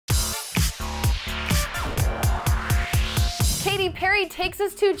Katy Perry takes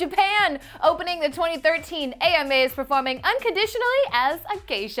us to Japan, opening the 2013 AMAs performing Unconditionally as a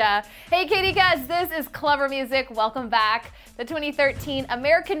geisha. Hey Katycats, this is ClevverMusic. Welcome back. The 2013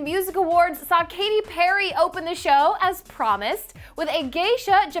 American Music Awards saw Katy Perry open the show as promised with a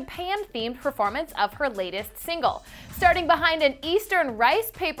geisha Japan-themed performance of her latest single. Starting behind an Eastern rice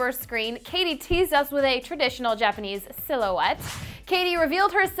paper screen, Katy teased us with a traditional Japanese silhouette. Katy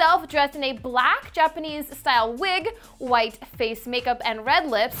revealed herself dressed in a black Japanese-style wig, white face makeup, and red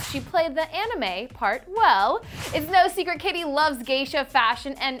lips. She played the anime part well. It's no secret Katy loves geisha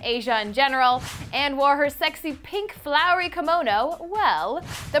fashion and Asia in general, and wore her sexy pink flowery kimono well.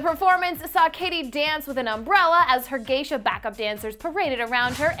 The performance saw Katy dance with an umbrella as her geisha backup dancers paraded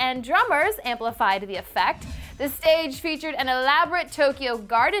around her, and drummers amplified the effect. The stage featured an elaborate Tokyo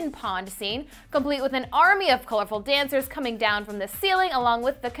garden pond scene, complete with an army of colorful dancers coming down from the ceiling along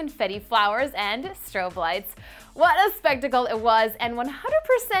with the confetti flowers and strobe lights. What a spectacle it was, and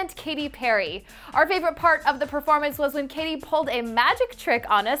 100% Katy Perry. Our favorite part of the performance was when Katy pulled a magic trick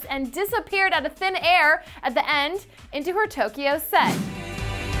on us and disappeared out of thin air at the end into her Tokyo set.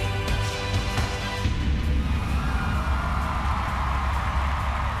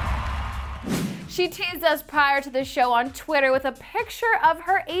 She teased us prior to the show on Twitter with a picture of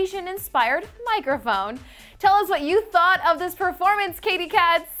her Asian-inspired microphone. Tell us what you thought of this performance,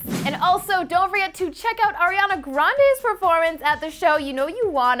 Katycats! And also, don't forget to check out Ariana Grande's performance at the show. You know you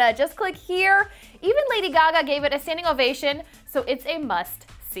wanna. Just click here. Even Lady Gaga gave it a standing ovation, so it's a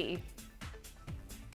must-see.